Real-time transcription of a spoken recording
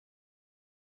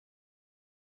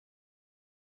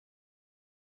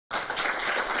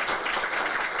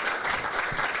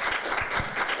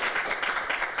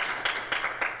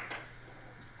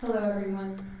Hello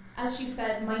everyone. As she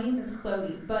said, my name is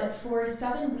Chloe, but for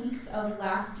 7 weeks of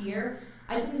last year,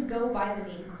 I didn't go by the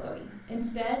name Chloe.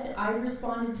 Instead, I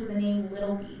responded to the name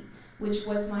Little Bee, which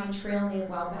was my trail name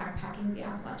while backpacking the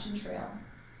Appalachian Trail.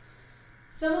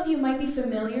 Some of you might be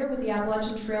familiar with the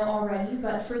Appalachian Trail already,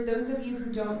 but for those of you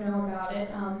who don't know about it,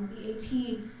 the AT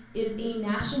is a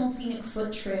national scenic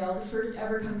foot trail, the first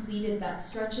ever completed, that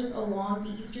stretches along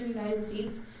the eastern United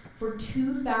States for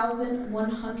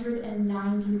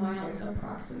 2,190 miles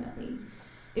approximately.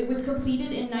 It was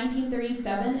completed in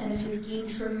 1937 and it has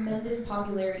gained tremendous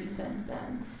popularity since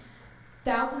then.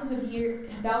 Thousands of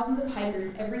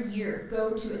hikers every year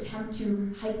go to attempt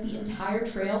to hike the entire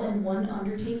trail in one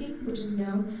undertaking, which is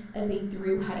known as a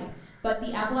through hike. But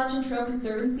the Appalachian Trail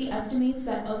Conservancy estimates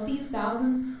that of these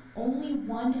thousands, only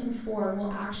 1 in 4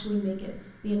 will actually make it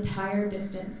the entire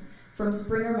distance, from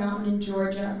Springer Mountain in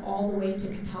Georgia all the way to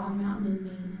Katahdin Mountain in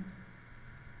Maine.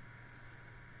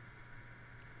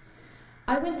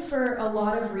 I went for a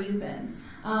lot of reasons.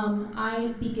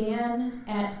 I began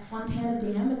at Fontana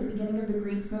Dam at the beginning of the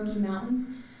Great Smoky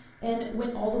Mountains and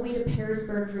went all the way to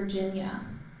Pearisburg, Virginia.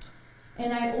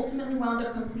 And I ultimately wound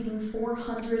up completing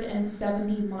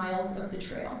 470 miles of the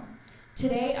trail.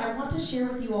 Today, I want to share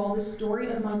with you all the story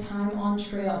of my time on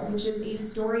trail, which is a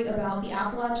story about the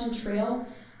Appalachian Trail,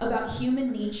 about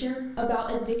human nature, about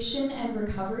addiction and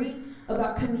recovery,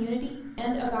 about community,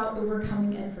 and about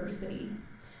overcoming adversity.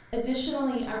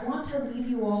 Additionally, I want to leave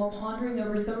you all pondering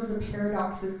over some of the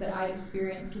paradoxes that I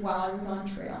experienced while I was on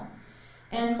trail.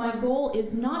 And my goal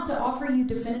is not to offer you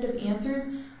definitive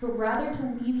answers, but rather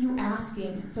to leave you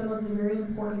asking some of the very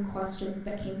important questions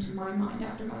that came to my mind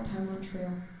after my time on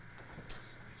trail.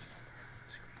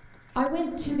 I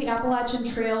went to the Appalachian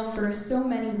Trail for so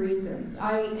many reasons.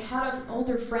 I had an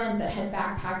older friend that had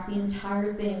backpacked the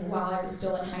entire thing while I was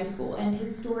still in high school, and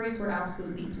his stories were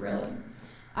absolutely thrilling.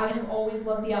 I have always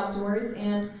loved the outdoors,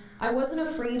 and I wasn't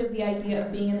afraid of the idea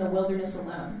of being in the wilderness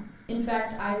alone. In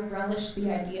fact, I relished the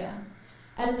idea.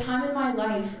 At a time in my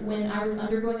life when I was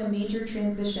undergoing a major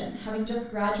transition, having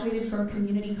just graduated from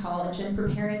community college and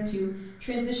preparing to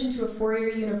transition to a 4-year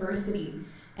university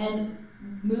and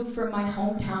move from my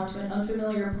hometown to an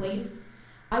unfamiliar place,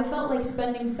 I felt like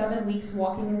spending 7 weeks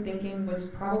walking and thinking was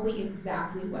probably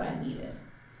exactly what I needed.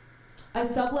 I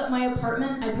sublet my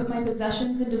apartment, I put my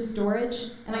possessions into storage,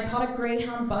 and I caught a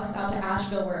Greyhound bus out to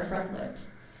Asheville where a friend lived.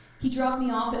 He dropped me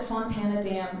off at Fontana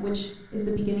Dam, which is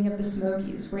the beginning of the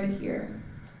Smokies, right here.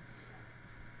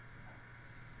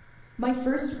 My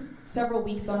first several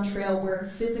weeks on trail were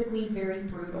physically very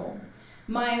brutal.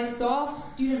 My soft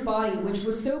student body, which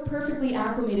was so perfectly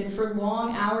acclimated for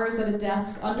long hours at a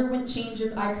desk, underwent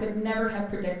changes I could never have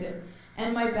predicted,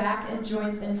 and my back and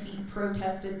joints and feet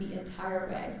protested the entire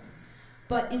way.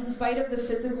 But in spite of the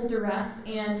physical duress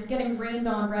and getting rained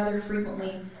on rather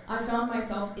frequently, I found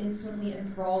myself instantly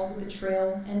enthralled with the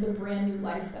trail and the brand new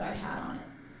life that I had on it.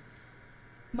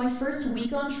 My first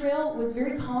week on trail was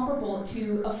very comparable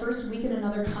to a first week in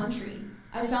another country.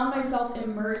 I found myself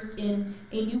immersed in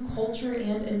a new culture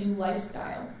and a new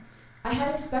lifestyle. I had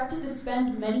expected to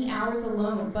spend many hours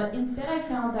alone, but instead I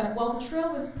found that while the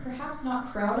trail was perhaps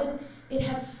not crowded, it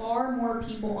had far more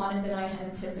people on it than I had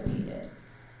anticipated.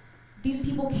 These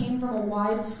people came from a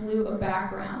wide slew of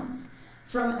backgrounds,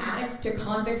 from addicts to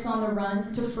convicts on the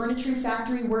run, to furniture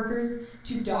factory workers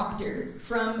to doctors,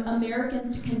 from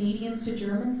Americans to Canadians to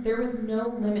Germans. There was no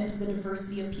limit to the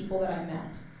diversity of people that I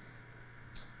met.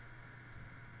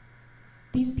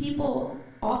 These people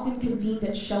often convened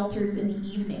at shelters in the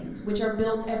evenings, which are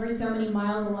built every so many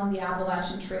miles along the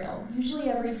Appalachian Trail, usually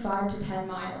every 5 to 10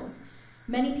 miles.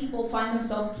 Many people find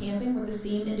themselves camping with the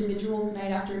same individuals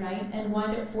night after night and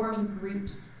wind up forming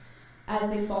groups as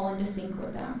they fall into sync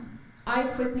with them. I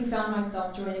quickly found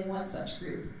myself joining one such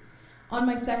group. On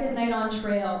my second night on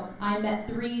trail, I met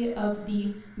 3 of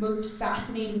the most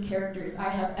fascinating characters I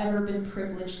have ever been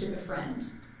privileged to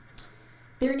befriend.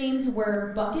 Their names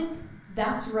were Bucket,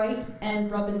 That's Right,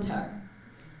 and Rub and Tug.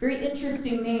 Very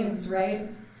interesting names, right?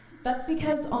 That's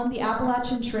because on the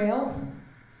Appalachian Trail,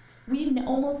 we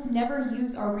almost never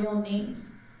use our real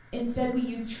names. Instead, we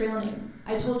use trail names.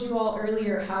 I told you all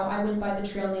earlier how I went by the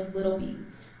trail name Little Bee.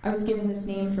 I was given this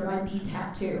name for my bee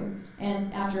tattoo,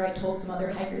 and after I told some other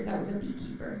hikers I was a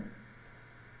beekeeper.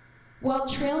 While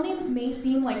trail names may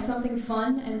seem like something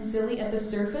fun and silly at the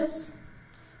surface,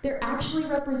 they're actually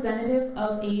representative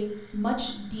of a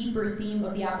much deeper theme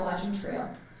of the Appalachian Trail,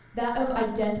 that of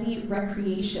identity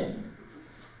recreation.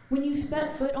 When you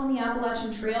set foot on the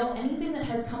Appalachian Trail, anything that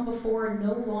has come before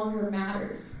no longer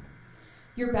matters.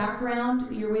 Your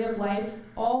background, your way of life,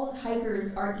 all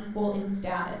hikers are equal in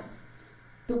status.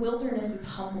 The wilderness is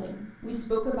humbling. We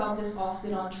spoke about this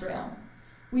often on trail.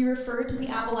 We referred to the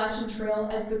Appalachian Trail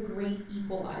as the great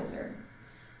equalizer.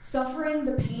 Suffering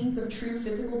the pains of true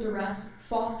physical duress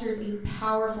fosters a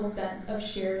powerful sense of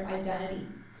shared identity.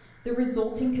 The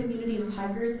resulting community of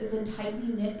hikers is a tightly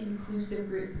knit, inclusive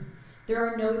group. There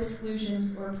are no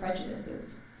exclusions or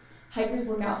prejudices. Hikers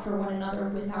look out for one another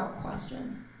without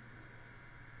question.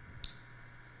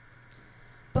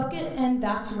 Bucket and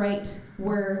That's Right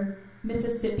were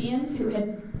Mississippians who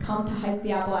had come to hike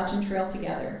the Appalachian Trail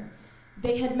together.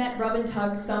 They had met Rub and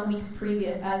Tug some weeks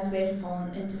previous as they had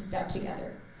fallen into step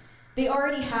together. They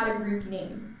already had a group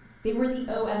name. They were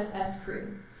the OFS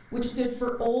crew, which stood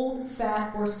for Old,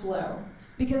 Fat, or Slow,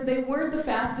 because they weren't the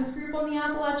fastest group on the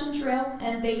Appalachian Trail,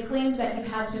 and they claimed that you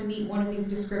had to meet one of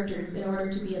these descriptors in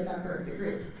order to be a member of the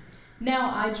group.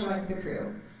 Now I joined the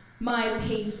crew. My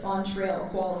pace on trail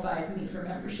qualified me for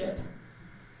membership.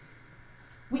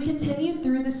 We continued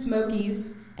through the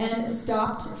Smokies and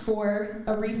stopped for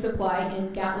a resupply in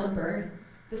Gatlinburg.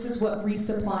 This is what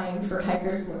resupplying for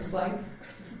hikers looks like.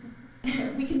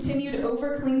 We continued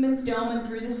over Clingman's Dome and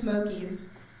through the Smokies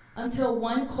until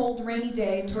one cold, rainy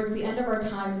day, towards the end of our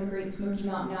time in the Great Smoky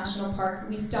Mountain National Park,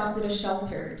 we stopped at a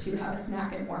shelter to have a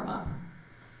snack and warm up.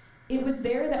 It was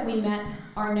there that we met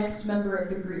our next member of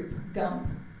the group, Gump,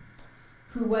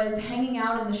 who was hanging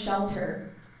out in the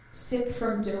shelter, sick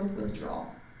from dope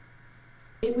withdrawal.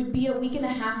 It would be a week and a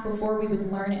half before we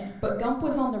would learn it, but Gump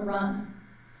was on the run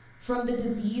from the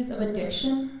disease of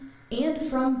addiction and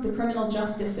from the criminal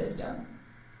justice system.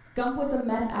 Gump was a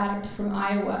meth addict from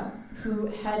Iowa who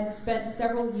had spent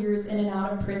several years in and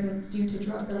out of prisons due to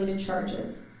drug-related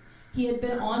charges. He had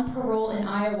been on parole in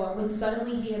Iowa when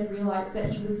suddenly he had realized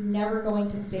that he was never going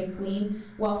to stay clean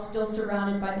while still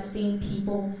surrounded by the same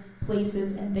people,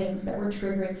 places, and things that were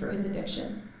triggering for his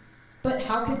addiction. But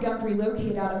how could Gump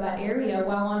relocate out of that area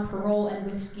while on parole and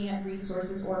with scant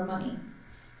resources or money?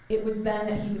 It was then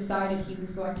that he decided he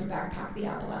was going to backpack the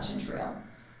Appalachian Trail.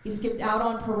 He skipped out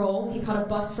on parole, he caught a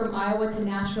bus from Iowa to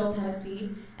Nashville, Tennessee,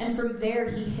 and from there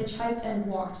he hitchhiked and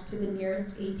walked to the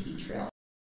nearest AT trailhead.